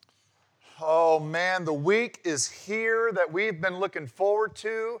Oh man, the week is here that we've been looking forward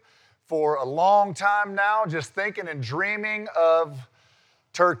to for a long time now, just thinking and dreaming of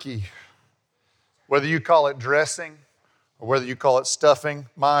turkey. Whether you call it dressing or whether you call it stuffing,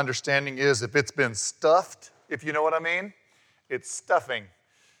 my understanding is if it's been stuffed, if you know what I mean, it's stuffing.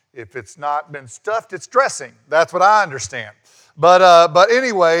 If it's not been stuffed, it's dressing. That's what I understand. But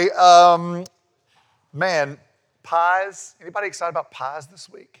anyway, man, pies. Anybody excited about pies this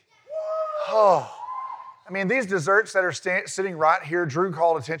week? Oh, I mean, these desserts that are sitting right here, Drew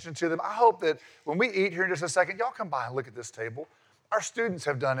called attention to them. I hope that when we eat here in just a second, y'all come by and look at this table. Our students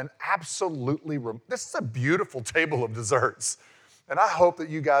have done this is a beautiful table of desserts. And I hope that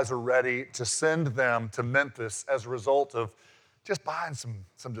you guys are ready to send them to Memphis as a result of just buying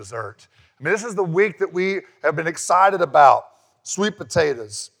some dessert. I mean, this is the week that we have been excited about. Sweet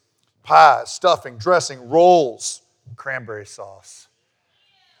potatoes, pies, stuffing, dressing, rolls, cranberry sauce.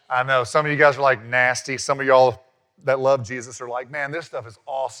 I know some of you guys are like nasty. Some of y'all that love Jesus are like, man, this stuff is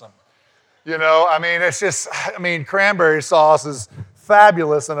awesome. You know, I mean, cranberry sauce is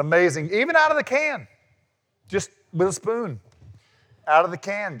fabulous and amazing, even out of the can, just with a spoon. Out of the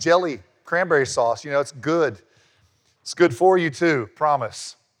can, jelly, cranberry sauce, you know, it's good. It's good for you too,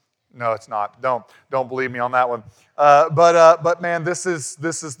 promise. No, it's not. Don't believe me on that one. But man, this is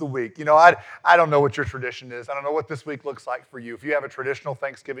the week. You know, I don't know what your tradition is. I don't know what this week looks like for you. If you have a traditional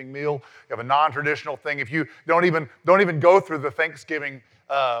Thanksgiving meal, you have a non-traditional thing. If you don't even go through the Thanksgiving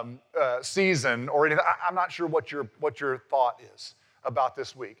season or anything, I'm not sure what your thought is about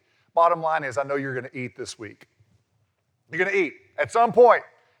this week. Bottom line is, I know you're going to eat this week. You're going to eat at some point.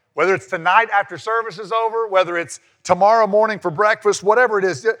 Whether it's tonight after service is over, whether it's tomorrow morning for breakfast, whatever it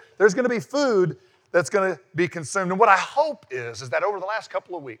is, there's going to be food that's going to be consumed. And what I hope is that over the last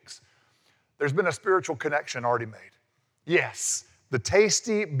couple of weeks, there's been a spiritual connection already made. Yes, the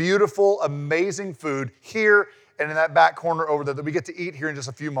tasty, beautiful, amazing food here and in that back corner over there that we get to eat here in just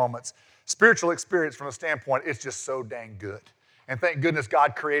a few moments. Spiritual experience from a standpoint, it's just so dang good. And thank goodness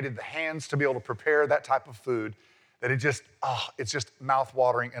God created the hands to be able to prepare that type of food. That it's just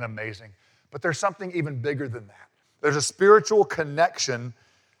mouth-watering and amazing. But there's something even bigger than that. There's a spiritual connection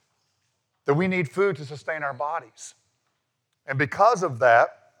that we need food to sustain our bodies. And because of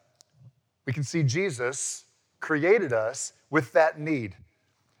that, we can see Jesus created us with that need.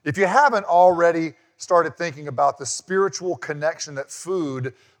 If you haven't already started thinking about the spiritual connection that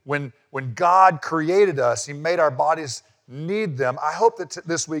food, when God created us, He made our bodies need them, I hope that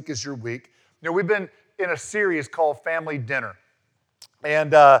this week is your week. You know, we've been in a series called Family Dinner.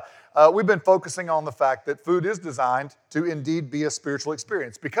 And we've been focusing on the fact that food is designed to indeed be a spiritual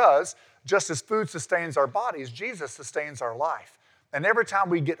experience because just as food sustains our bodies, Jesus sustains our life. And every time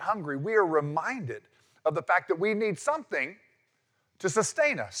we get hungry, we are reminded of the fact that we need something to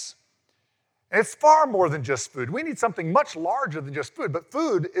sustain us. And it's far more than just food. We need something much larger than just food, but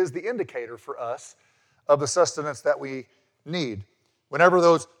food is the indicator for us of the sustenance that we need. Whenever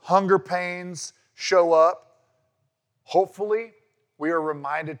those hunger pains show up, hopefully we are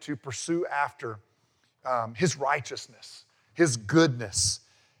reminded to pursue after His righteousness, His goodness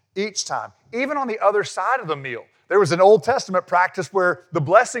each time. Even on the other side of the meal, there was an Old Testament practice where the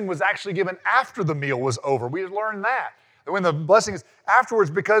blessing was actually given after the meal was over. We learned that when the blessing is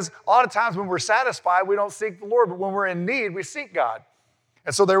afterwards, because a lot of times when we're satisfied, we don't seek the Lord, but when we're in need, we seek God.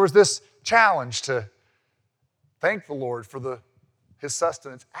 And so there was this challenge to thank the Lord for His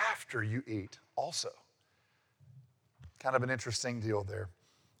sustenance after you eat also. Kind of an interesting deal there.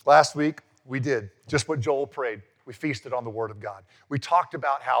 Last week, we did just what Joel prayed. We feasted on the Word of God. We talked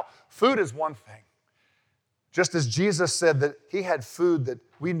about how food is one thing. Just as Jesus said that He had food that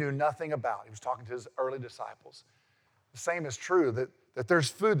we knew nothing about. He was talking to His early disciples. The same is true, that there's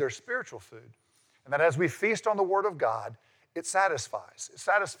food, there's spiritual food. And that as we feast on the Word of God, it satisfies. It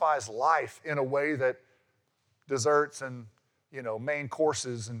satisfies life in a way that desserts and main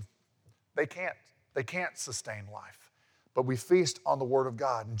courses, and they can't sustain life. But we feast on the Word of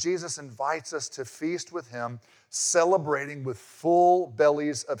God. And Jesus invites us to feast with Him, celebrating with full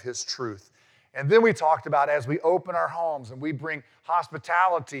bellies of His truth. And then we talked about as we open our homes and we bring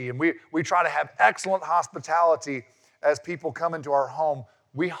hospitality and we try to have excellent hospitality as people come into our home,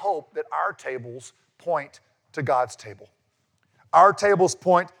 we hope that our tables point to God's table. Our tables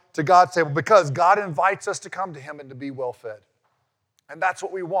point to God's table because God invites us to come to Him and to be well fed. And that's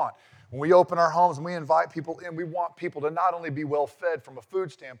what we want. When we open our homes and we invite people in, we want people to not only be well fed from a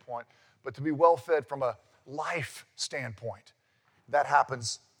food standpoint, but to be well fed from a life standpoint. That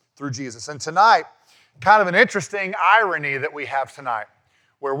happens through Jesus. And tonight, kind of an interesting irony that we have tonight,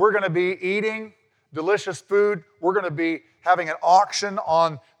 where we're going to be eating delicious food. We're going to be having an auction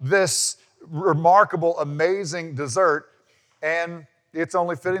on this remarkable, amazing dessert, and it's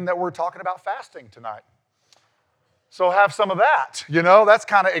only fitting that we're talking about fasting tonight. So have some of that. That's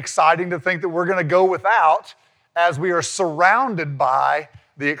kind of exciting to think that we're going to go without as we are surrounded by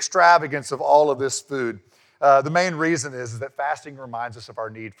the extravagance of all of this food. The main reason is that fasting reminds us of our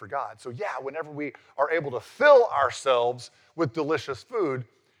need for God. So whenever we are able to fill ourselves with delicious food,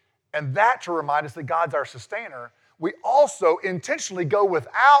 and that to remind us that God's our sustainer, we also intentionally go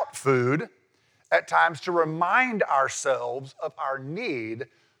without food at times to remind ourselves of our need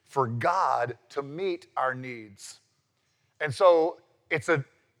for God to meet our needs. And so it's a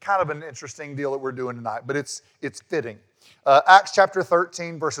kind of an interesting deal that we're doing tonight, but it's fitting. Acts chapter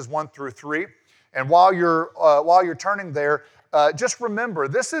 13, verses 1 through 3. And while you're turning there, just remember,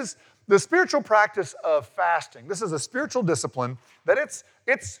 this is the spiritual practice of fasting. This is a spiritual discipline that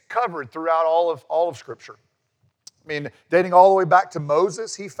it's covered throughout all of Scripture. I mean, dating all the way back to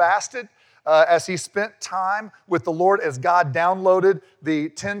Moses, he fasted as he spent time with the Lord as God downloaded the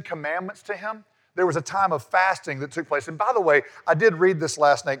 10 Commandments to him. There was a time of fasting that took place. And by the way, I did read this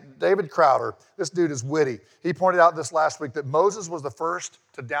last night. David Crowder, this dude is witty. He pointed out this last week that Moses was the first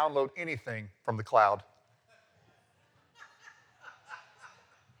to download anything from the cloud.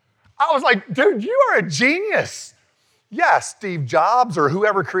 I was like, dude, you are a genius. Yeah, Steve Jobs or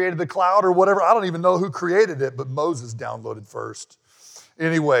whoever created the cloud or whatever. I don't even know who created it, but Moses downloaded first.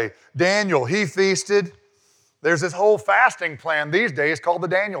 Anyway, Daniel, he feasted. There's this whole fasting plan these days called the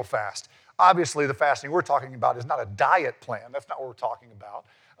Daniel fast. Obviously, the fasting we're talking about is not a diet plan. That's not what we're talking about.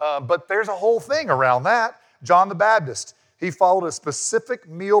 But there's a whole thing around that. John the Baptist, he followed a specific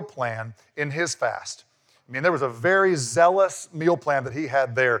meal plan in his fast. I mean, there was a very zealous meal plan that he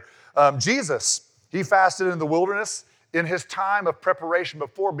had there. Jesus, he fasted in the wilderness in his time of preparation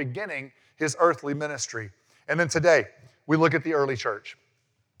before beginning his earthly ministry. And then today, we look at the early church.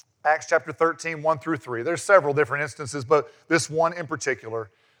 Acts chapter 13, 1 through 3. There's several different instances, but this one in particular.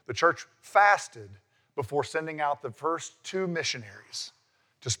 The church fasted before sending out the first 2 missionaries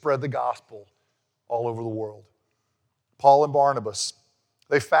to spread the gospel all over the world. Paul and Barnabas.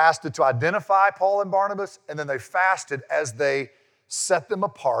 They fasted to identify Paul and Barnabas, and then they fasted as they set them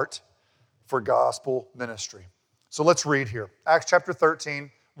apart for gospel ministry. So let's read here. Acts chapter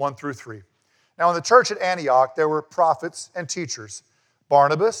 13, 1 through 3. Now in the church at Antioch, there were prophets and teachers.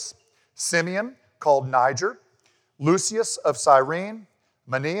 Barnabas, Simeon, called Niger, Lucius of Cyrene,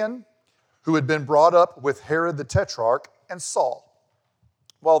 Manaen, who had been brought up with Herod the Tetrarch, and Saul.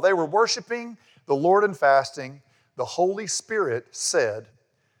 While they were worshiping the Lord and fasting, the Holy Spirit said,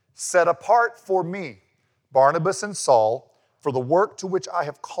 "Set apart for me Barnabas and Saul for the work to which I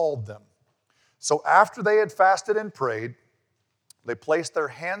have called them." So after they had fasted and prayed, they placed their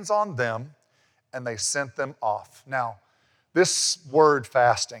hands on them and they sent them off. Now, this word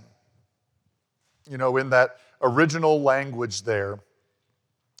fasting, in that original language there,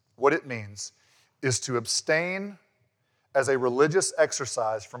 what it means is to abstain as a religious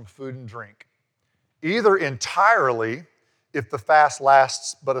exercise from food and drink, either entirely if the fast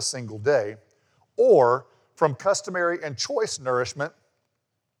lasts but a single day, or from customary and choice nourishment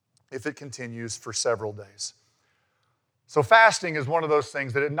if it continues for several days. So fasting is one of those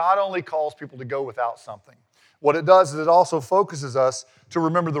things that it not only calls people to go without something, what it does is it also focuses us to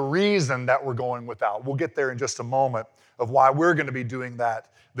remember the reason that we're going without. We'll get there in just a moment of why we're going to be doing that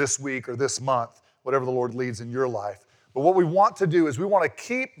this week or this month, whatever the Lord leads in your life. But what we want to do is we want to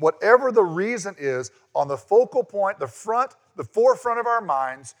keep whatever the reason is on the focal point, the forefront of our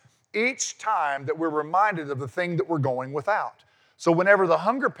minds each time that we're reminded of the thing that we're going without. So whenever the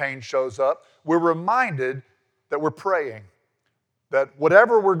hunger pain shows up, we're reminded that we're praying. That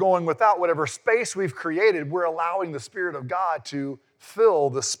whatever we're going without, whatever space we've created, we're allowing the Spirit of God to fill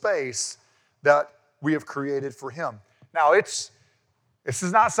the space that we have created for Him. Now, this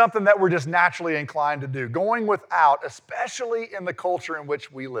is not something that we're just naturally inclined to do. Going without, especially in the culture in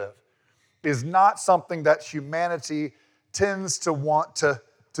which we live, is not something that humanity tends to want to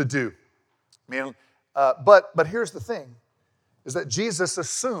do. But here's the thing, is that Jesus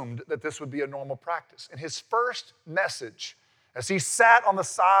assumed that this would be a normal practice. In His first message, as He sat on the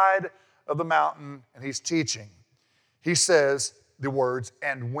side of the mountain and He's teaching, He says the words,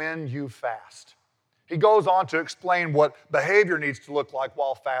 "and when you fast." He goes on to explain what behavior needs to look like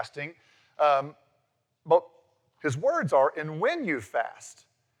while fasting. But His words are, "and when you fast."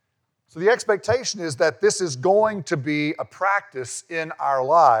 So the expectation is that this is going to be a practice in our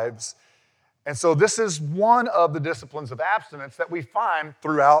lives. And so this is one of the disciplines of abstinence that we find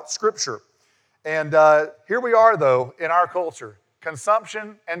throughout Scripture. And here we are, though, in our culture.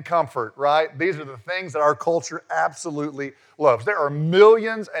 consumption and comfort, right? These are the things that our culture absolutely loves. There are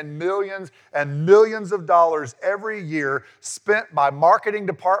millions and millions and millions of dollars every year spent by marketing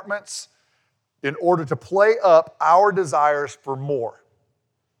departments in order to play up our desires for more.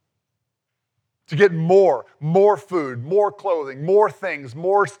 To get more food, more clothing, more things,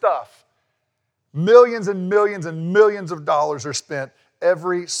 more stuff. Millions and millions and millions of dollars are spent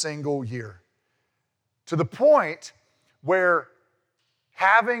every single year. To the point where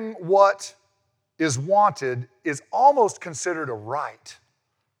having what is wanted is almost considered a right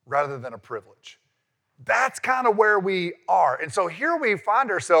rather than a privilege. That's kind of where we are. And so here we find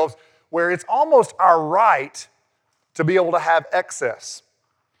ourselves where it's almost our right to be able to have excess.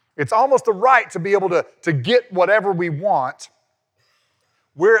 It's almost the right to be able to get whatever we want.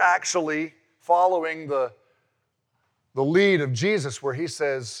 We're actually following the lead of Jesus where he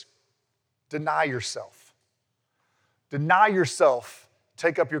says, deny yourself. Deny yourself,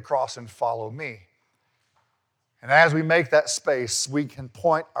 take up your cross and follow me. And as we make that space, we can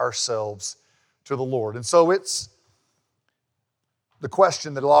point ourselves to the Lord. And so it's the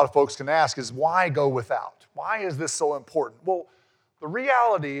question that a lot of folks can ask is, why go without? Why is this so important? Well, the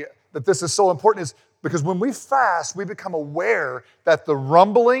reality that this is so important is because when we fast, we become aware that the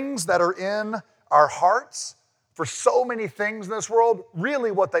rumblings that are in our hearts for so many things in this world, really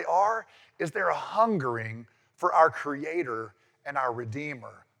what they are is they're a hungering for our Creator and our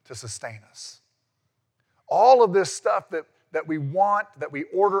Redeemer to sustain us. All of this stuff that we want, that we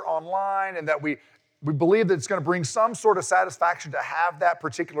order online, and that we believe that it's going to bring some sort of satisfaction to have that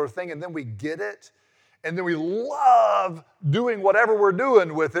particular thing, and then we get it, and then we love doing whatever we're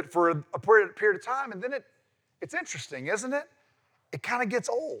doing with it for a period of time, and then it's interesting, isn't it? It kind of gets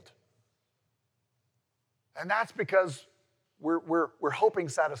old. And that's because we're hoping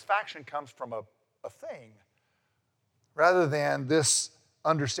satisfaction comes from a thing rather than this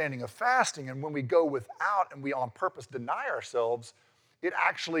understanding of fasting. And when we go without and we on purpose deny ourselves, it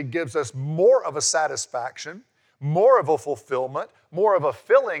actually gives us more of a satisfaction, more of a fulfillment, more of a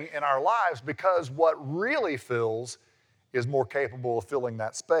filling in our lives, because what really fills is more capable of filling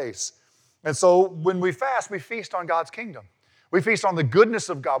that space. And so when we fast, we feast on God's kingdom. We feast on the goodness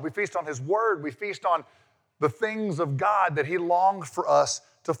of God. We feast on His Word. We feast on the things of God that He longed for us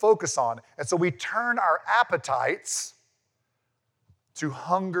to focus on. And so we turn our appetites to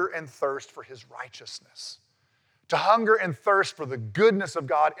hunger and thirst for His righteousness, to hunger and thirst for the goodness of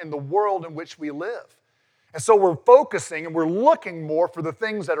God in the world in which we live. And so we're focusing and we're looking more for the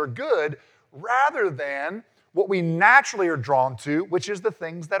things that are good rather than what we naturally are drawn to, which is the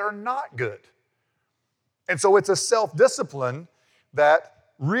things that are not good. And so it's a self-discipline that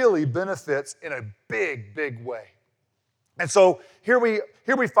really benefits in a big, big way. And so here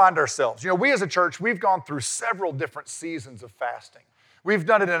we find ourselves. You know, we as a church, we've gone through several different seasons of fasting. We've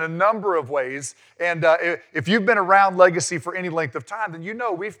done it in a number of ways, and if you've been around Legacy for any length of time, then you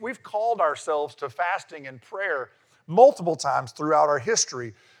know we've called ourselves to fasting and prayer multiple times throughout our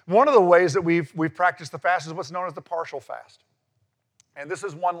history. One of the ways that we've practiced the fast is what's known as the partial fast. And this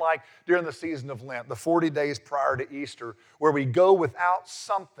is one like during the season of Lent, the 40 days prior to Easter, where we go without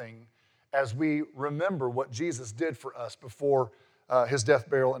something as we remember what Jesus did for us before His death,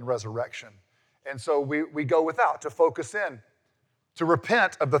 burial, and resurrection. And so we go without to focus in, to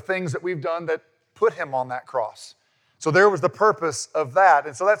repent of the things that we've done that put Him on that cross. So there was the purpose of that.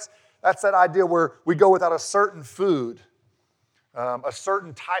 And so that's that idea where we go without a certain food, a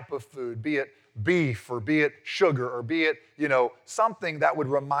certain type of food, be it beef or be it sugar or be it, something that would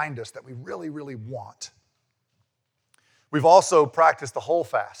remind us that we really, really want. We've also practiced the whole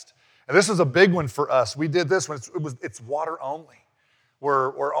fast. And this is a big one for us. We did this when it's water only,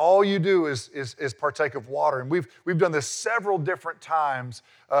 where all you do is partake of water. And we've done this several different times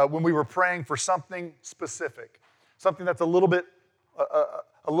when we were praying for something specific, something that's a little bit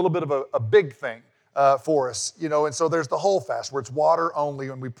of a big thing for us, And so there's the whole fast where it's water only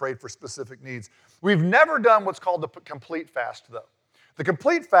when we prayed for specific needs. We've never done what's called the complete fast, though. The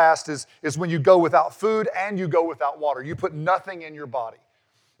complete fast is when you go without food and you go without water. You put nothing in your body.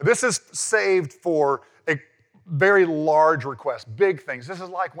 This is saved for a very large request, big things. This is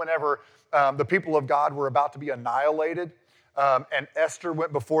like whenever the people of God were about to be annihilated, and Esther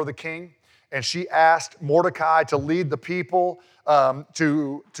went before the king, and she asked Mordecai to lead the people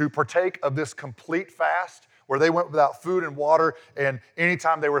to partake of this complete fast, where they went without food and water, and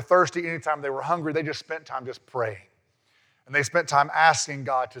anytime they were thirsty, anytime they were hungry, they just spent time just praying. And they spent time asking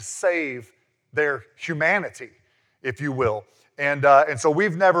God to save their humanity, if you will. And so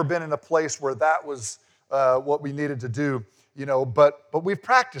we've never been in a place where that was what we needed to do, but we've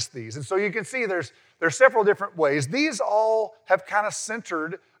practiced these. And so you can see there's there's several different ways. These all have kind of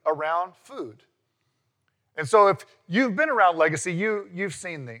centered around food. And so if you've been around Legacy, you've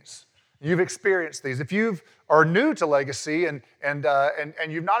seen these. You've experienced these. If you are new to Legacy and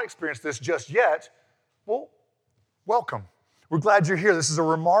you've not experienced this just yet, well, welcome. We're glad you're here. This is a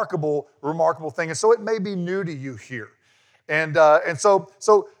remarkable, remarkable thing. And so it may be new to you here. And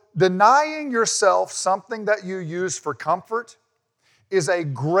so denying yourself something that you use for comfort is a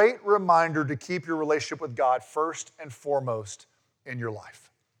great reminder to keep your relationship with God first and foremost in your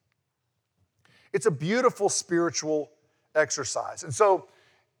life. It's a beautiful spiritual exercise. And so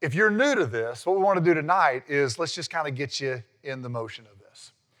if you're new to this, what we want to do tonight is let's just kind of get you in the motion of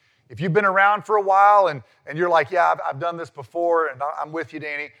this. If you've been around for a while and you're like, yeah, I've done this before, and I'm with you,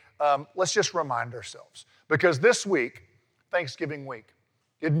 Danny, let's just remind ourselves. Because this week, Thanksgiving week,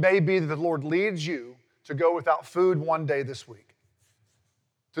 it may be that the Lord leads you to go without food one day this week,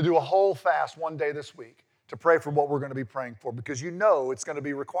 to do a whole fast one day this week, to pray for what we're going to be praying for, because you know it's going to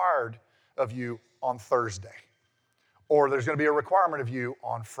be required of you on Thursday. Or there's going to be a requirement of you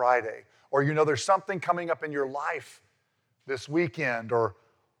on Friday. Or you know there's something coming up in your life this weekend or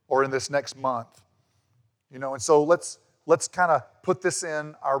in this next month. You know, and so let's kind of put this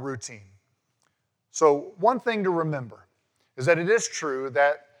in our routine. So one thing to remember is that it is true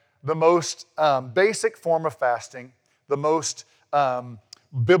that the most basic form of fasting, the most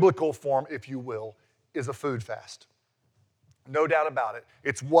biblical form, if you will, is a food fast. No doubt about it.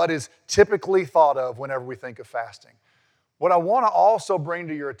 It's what is typically thought of whenever we think of fasting. What I want to also bring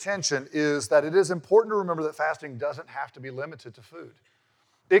to your attention is that it is important to remember that fasting doesn't have to be limited to food.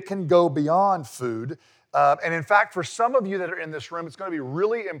 It can go beyond food. And in fact, for some of you that are in this room, it's going to be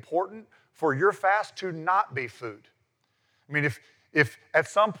really important for your fast to not be food. I mean, if at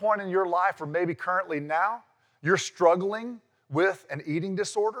some point in your life, or maybe currently now, you're struggling with an eating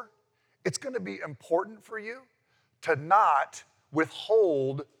disorder, it's going to be important for you to not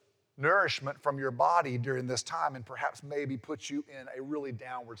withhold nourishment from your body during this time and perhaps maybe put you in a really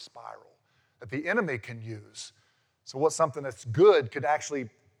downward spiral that the enemy can use. So what's something that's good could actually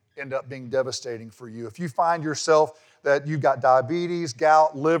end up being devastating for you. If you find yourself that you've got diabetes,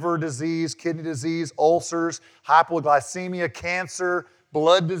 gout, liver disease, kidney disease, ulcers, hypoglycemia, cancer,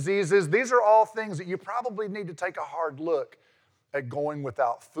 blood diseases, these are all things that you probably need to take a hard look at going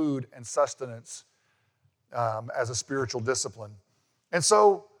without food and sustenance as a spiritual discipline. And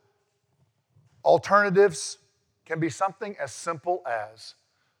so alternatives can be something as simple as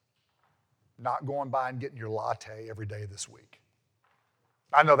not going by and getting your latte every day this week.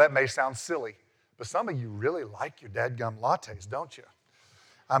 I know that may sound silly, but some of you really like your dadgum lattes, don't you?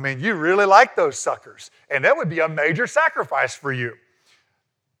 I mean, you really like those suckers, and that would be a major sacrifice for you.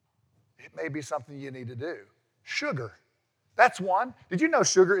 It may be something you need to do. Sugar, that's one. Did you know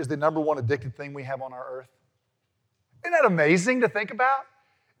sugar is the number one addicted thing we have on our earth? Isn't that amazing to think about?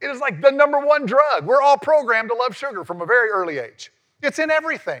 It is like the number one drug. We're all programmed to love sugar from a very early age. It's in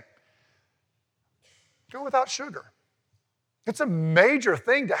everything. Go without sugar. It's a major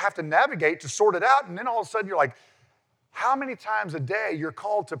thing to have to navigate to sort it out, and then all of a sudden you're like, how many times a day you're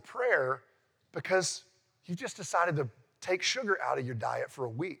called to prayer because you just decided to take sugar out of your diet for a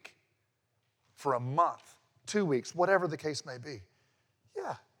week, for a month, 2 weeks, whatever the case may be.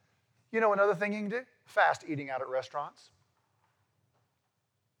 Yeah. You know another thing you can do? Fast eating out at restaurants.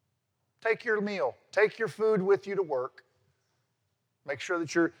 Take your meal. Take your food with you to work. Make sure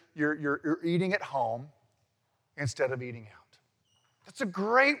that you're eating at home instead of eating out. That's a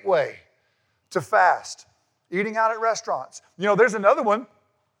great way to fast. Eating out at restaurants. You know, there's another one,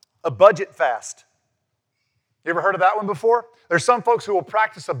 a budget fast. You ever heard of that one before? There's some folks who will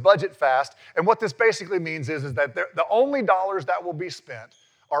practice a budget fast, and what this basically means is that the only dollars that will be spent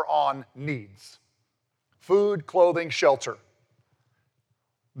are on needs. Food, clothing, shelter.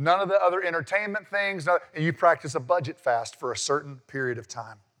 None of the other entertainment things, and you practice a budget fast for a certain period of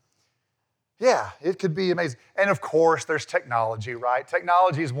time. Yeah, it could be amazing. And of course, there's technology, right?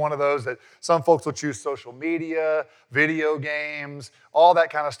 Technology is one of those that some folks will choose social media, video games, all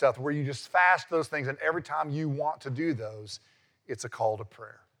that kind of stuff, where you just fast those things, and every time you want to do those, it's a call to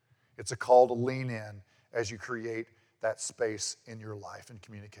prayer. It's a call to lean in as you create that space in your life and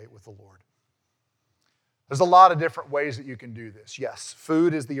communicate with the Lord. There's a lot of different ways that you can do this. Yes,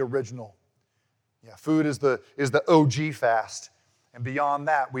 food is the original. Yeah, food is the OG fast. And beyond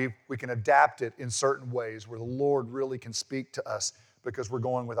that, we can adapt it in certain ways where the Lord really can speak to us because we're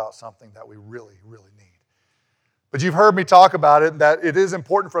going without something that we really, really need. But you've heard me talk about it, that it is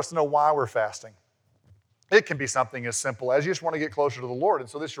important for us to know why we're fasting. It can be something as simple as you just want to get closer to the Lord, and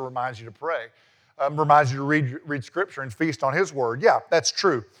so this reminds you to pray, reminds you to read Scripture and feast on His Word. Yeah, that's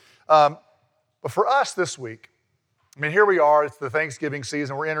true. But for us this week, I mean, here we are. It's the Thanksgiving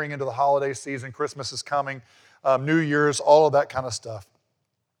season. We're entering into the holiday season. Christmas is coming, New Year's, all of that kind of stuff.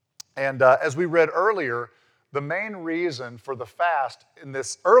 And as we read earlier, the main reason for the fast in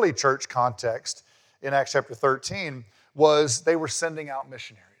this early church context in Acts chapter 13 was they were sending out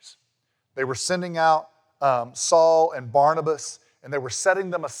missionaries. They were sending out Saul and Barnabas, and they were setting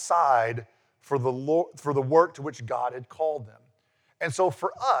them aside for the work to which God had called them. And so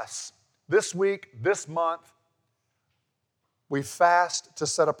for us, this week, this month, we fast to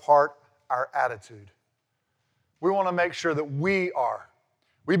set apart our attitude. We want to make sure that we've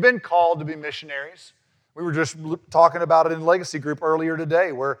been called to be missionaries. We were just talking about it in Legacy Group earlier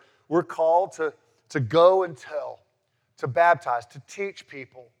today, where we're called to go and tell, to baptize, to teach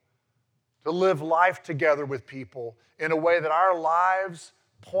people, to live life together with people in a way that our lives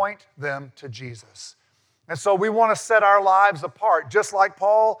point them to Jesus. And so we want to set our lives apart, just like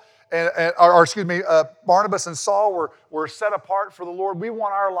Barnabas and Saul were set apart for the Lord. We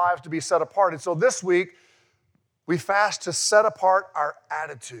want our lives to be set apart. And so this week, we fast to set apart our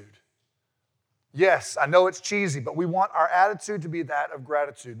attitude. Yes, I know it's cheesy, but we want our attitude to be that of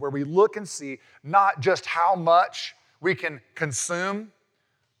gratitude, where we look and see not just how much we can consume,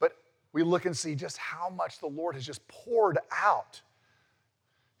 but we look and see just how much the Lord has just poured out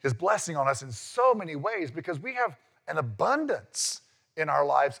His blessing on us in so many ways, because we have an abundance in our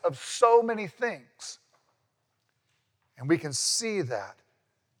lives of so many things. And we can see that.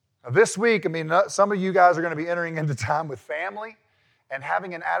 Now this week, I mean, some of you guys are going to be entering into time with family, and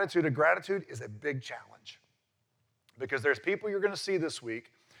having an attitude of gratitude is a big challenge, because there's people you're going to see this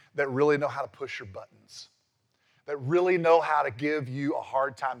week that really know how to push your buttons, that really know how to give you a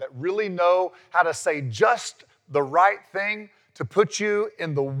hard time, that really know how to say just the right thing to put you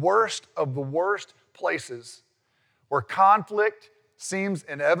in the worst of the worst places where conflict seems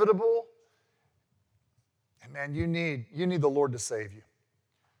inevitable. And man, you need the Lord to save you.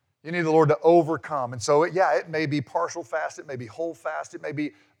 You need the Lord to overcome. And so, it may be partial fast, it may be whole fast, it may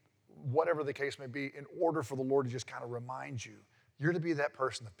be whatever the case may be, in order for the Lord to just kind of remind you, you're to be that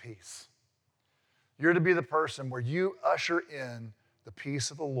person of peace. You're to be the person where you usher in the peace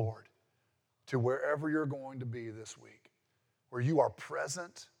of the Lord to wherever you're going to be this week, where you are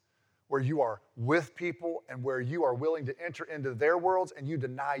present, where you are with people, and where you are willing to enter into their worlds and you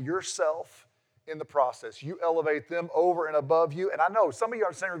deny yourself in the process. You elevate them over and above you. And I know some of you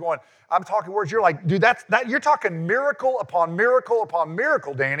are sitting here going, I'm talking words. You're like, dude, you're talking miracle upon miracle upon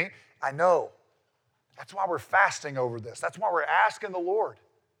miracle, Danny. I know. That's why we're fasting over this. That's why we're asking the Lord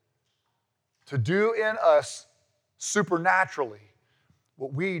to do in us supernaturally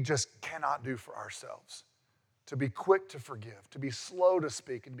what we just cannot do for ourselves. To be quick to forgive, to be slow to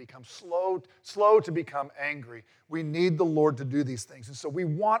speak, and become slow to become angry. We need the Lord to do these things. And so we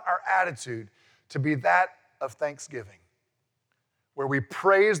want our attitude to be that of thanksgiving, where we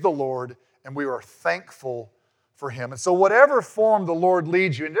praise the Lord and we are thankful for Him. And so whatever form the Lord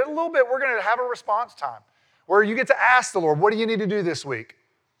leads you, and in a little bit we're going to have a response time where you get to ask the Lord, what do you need to do this week?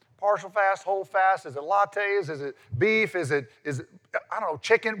 Partial fast, whole fast, is it lattes, is it beef, is it I don't know,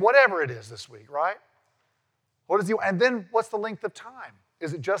 chicken, whatever it is this week, right? What does He want? And then what's the length of time?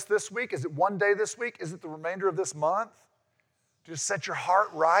 Is it just this week? Is it one day this week? Is it the remainder of this month? Just set your heart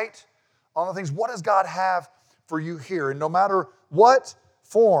right on the things. What does God have for you here? And no matter what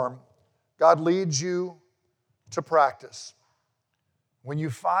form God leads you to practice, when you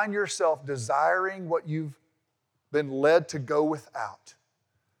find yourself desiring what you've been led to go without,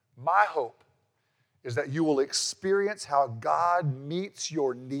 my hope is that you will experience how God meets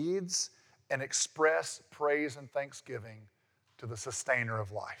your needs and express praise and thanksgiving to the sustainer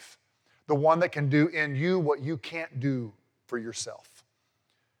of life, the one that can do in you what you can't do for yourself.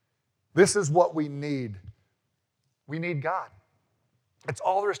 This is what we need. We need God. That's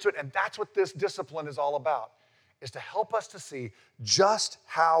all there is to it. And that's what this discipline is all about, is to help us to see just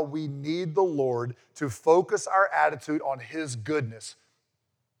how we need the Lord to focus our attitude on His goodness,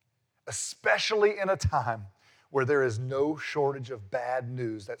 especially in a time where there is no shortage of bad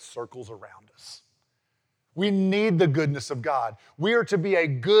news that circles around us. We need the goodness of God. We are to be a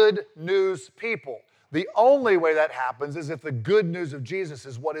good news people. The only way that happens is if the good news of Jesus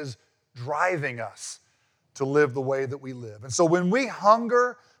is what is driving us to live the way that we live. And so when we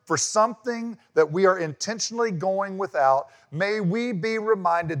hunger for something that we are intentionally going without, may we be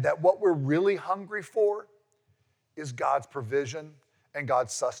reminded that what we're really hungry for is God's provision and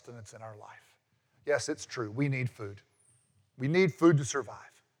God's sustenance in our life. Yes, it's true. We need food. We need food to survive.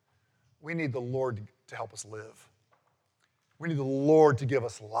 We need the Lord to help us live. We need the Lord to give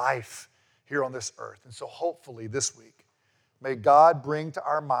us life here on this earth. And so hopefully this week, May God bring to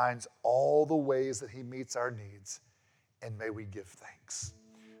our minds all the ways that he meets our needs, and may we give thanks.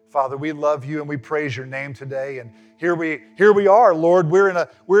 Father, we love you and we praise your name today. And here we are, Lord.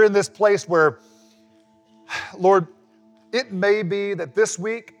 We're in this place where, Lord, it may be that this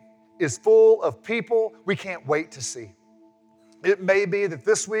week is full of people we can't wait to see. It may be that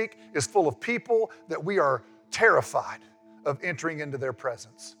this week is full of people that we are terrified of entering into their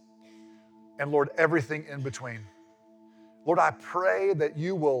presence. And Lord, everything in between. Lord, I pray that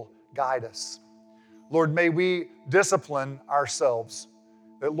you will guide us. Lord, may we discipline ourselves.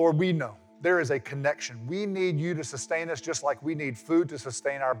 That, Lord, we know there is a connection. We need you to sustain us just like we need food to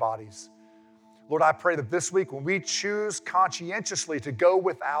sustain our bodies. Lord, I pray that this week when we choose conscientiously to go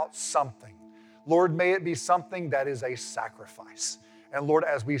without something, Lord, may it be something that is a sacrifice. And Lord,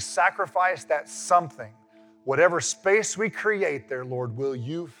 as we sacrifice that something, whatever space we create there, Lord, will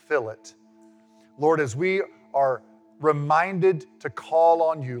you fill it? Lord, as we are reminded to call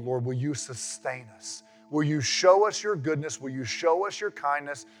on you, Lord, will you sustain us? Will you show us your goodness? Will you show us your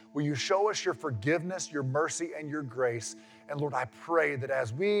kindness? Will you show us your forgiveness, your mercy, and your grace? And Lord, I pray that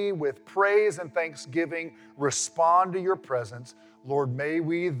as we, with praise and thanksgiving, respond to your presence, Lord, may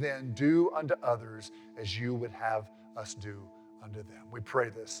we then do unto others as you would have us do unto them. We pray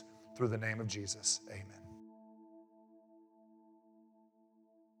this through the name of Jesus. Amen.